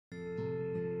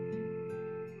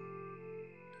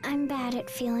I'm bad at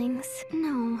feelings.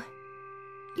 No.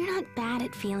 You're not bad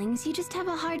at feelings, you just have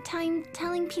a hard time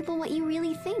telling people what you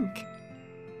really think.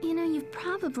 You know, you've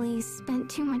probably spent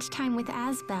too much time with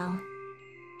Asbel.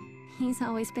 He's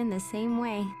always been the same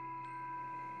way.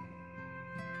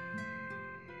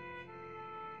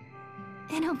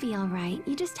 It'll be alright,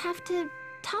 you just have to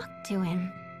talk to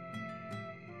him.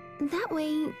 That way,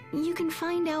 you can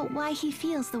find out why he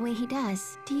feels the way he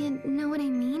does. Do you know what I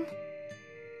mean?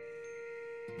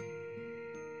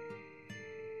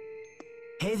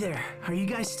 Hey there, are you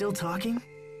guys still talking?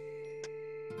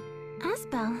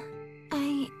 Asbel,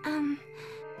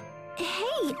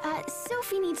 Hey,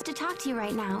 Sophie needs to talk to you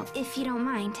right now, if you don't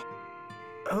mind.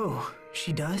 Oh,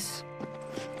 she does?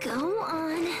 Go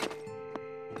on.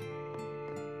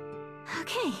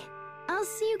 Okay, I'll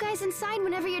see you guys inside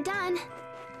whenever you're done.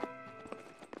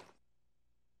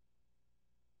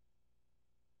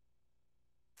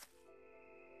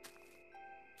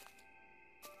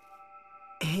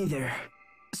 Hey there.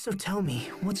 So tell me,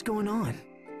 what's going on?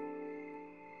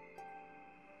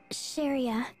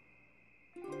 Sharia.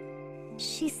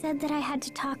 She said that I had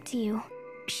to talk to you.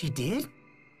 She did?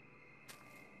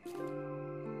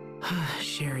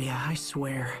 Sharia, I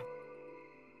swear.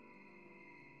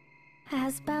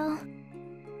 Asbel?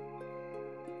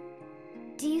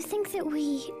 Do you think that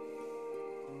we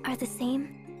are the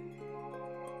same?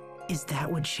 Is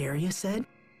that what Sharia said?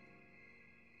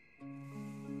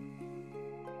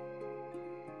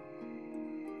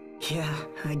 Yeah,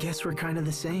 I guess we're kind of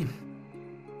the same.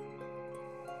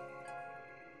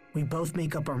 We both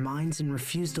make up our minds and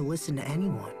refuse to listen to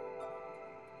anyone.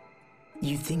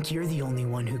 You think you're the only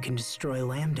one who can destroy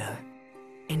Lambda,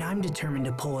 and I'm determined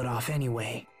to pull it off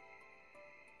anyway.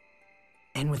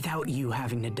 And without you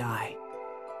having to die.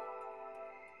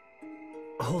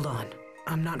 Hold on,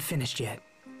 I'm not finished yet.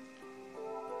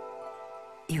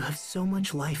 You have so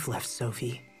much life left,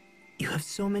 Sophie. You have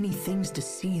so many things to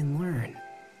see and learn.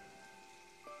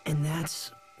 And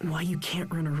that's why you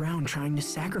can't run around trying to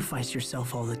sacrifice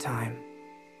yourself all the time.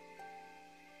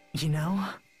 You know?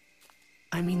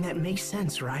 I mean, that makes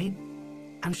sense, right?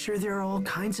 I'm sure there are all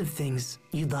kinds of things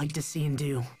you'd like to see and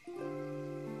do.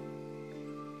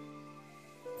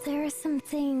 There are some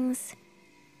things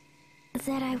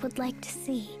that I would like to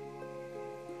see.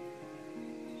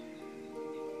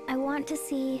 I want to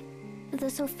see the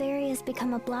Sulfarias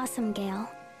become a Blossom Gale.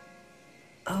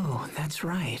 Oh, that's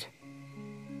right.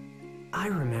 I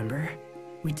remember.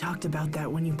 We talked about that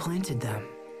when you planted them.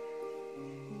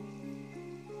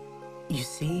 You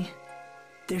see,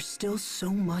 there's still so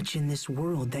much in this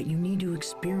world that you need to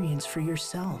experience for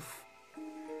yourself.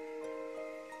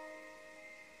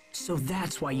 So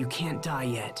that's why you can't die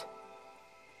yet.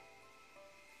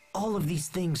 All of these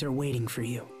things are waiting for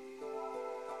you.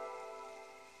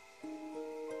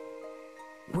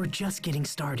 We're just getting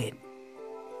started.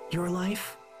 Your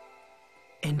life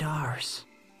and ours.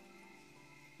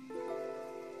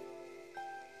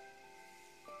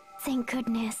 Thank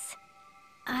goodness.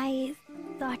 I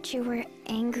thought you were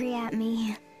angry at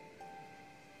me.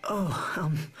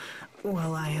 Oh,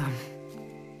 well,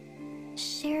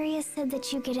 Sharia said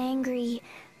that you get angry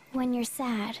when you're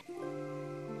sad.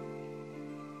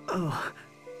 Oh,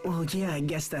 well, yeah, I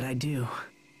guess that I do.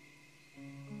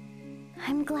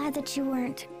 I'm glad that you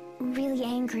weren't really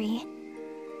angry.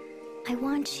 I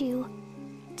want you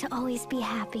to always be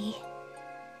happy.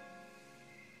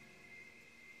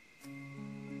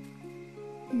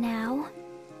 Now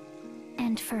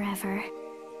and forever.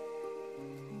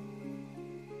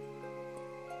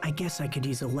 I guess I could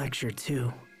use a lecture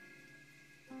too.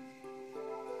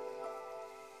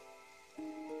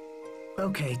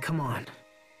 Okay, come on.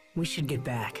 We should get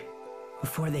back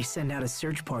before they send out a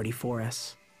search party for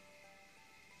us.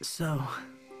 So,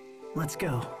 let's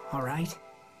go, all right?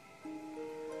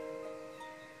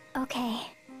 Okay.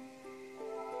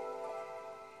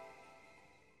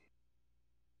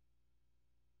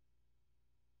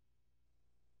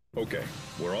 Okay,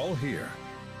 we're all here.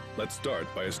 Let's start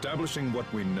by establishing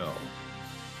what we know.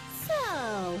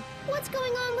 So, what's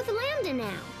going on with Lambda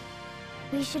now?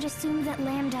 We should assume that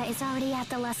Lambda is already at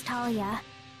the Lestalia.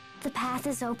 The path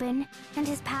is open, and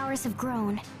his powers have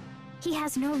grown. He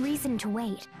has no reason to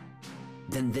wait.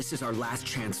 Then this is our last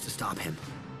chance to stop him.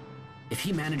 If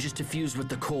he manages to fuse with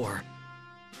the core...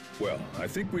 Well, I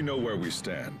think we know where we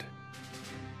stand.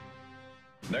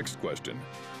 Next question.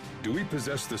 Do we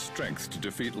possess the strength to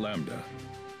defeat Lambda?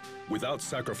 Without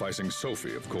sacrificing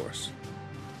Sophie, of course.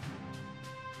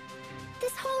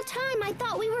 This whole time I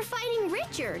thought we were fighting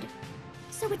Richard.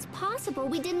 So it's possible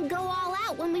we didn't go all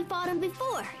out when we fought him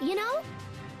before, you know?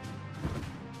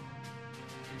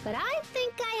 But I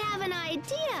think I have an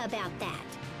idea about that.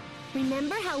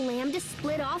 Remember how Lambda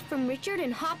split off from Richard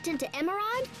and hopped into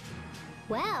Emerald?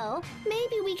 Well,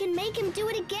 maybe we can make him do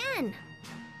it again.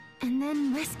 And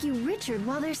then rescue Richard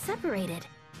while they're separated.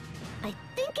 I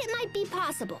think it might be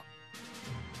possible.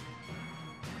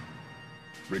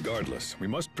 Regardless, we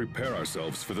must prepare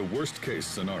ourselves for the worst-case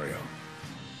scenario.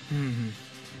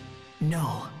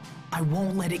 No, I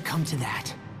won't let it come to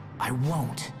that. I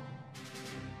won't.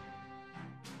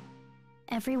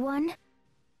 Everyone,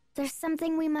 there's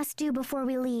something we must do before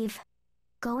we leave.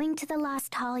 Going to the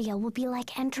Lost Talia will be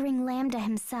like entering Lambda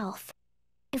himself.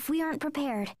 If we aren't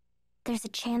prepared, there's a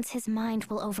chance his mind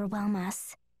will overwhelm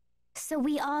us. So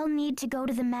we all need to go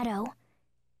to the meadow.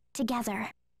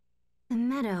 Together. The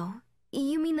meadow?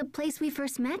 You mean the place we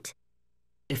first met?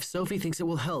 If Sophie thinks it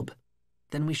will help,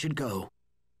 then we should go.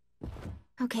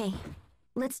 Okay,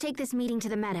 let's take this meeting to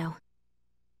the meadow.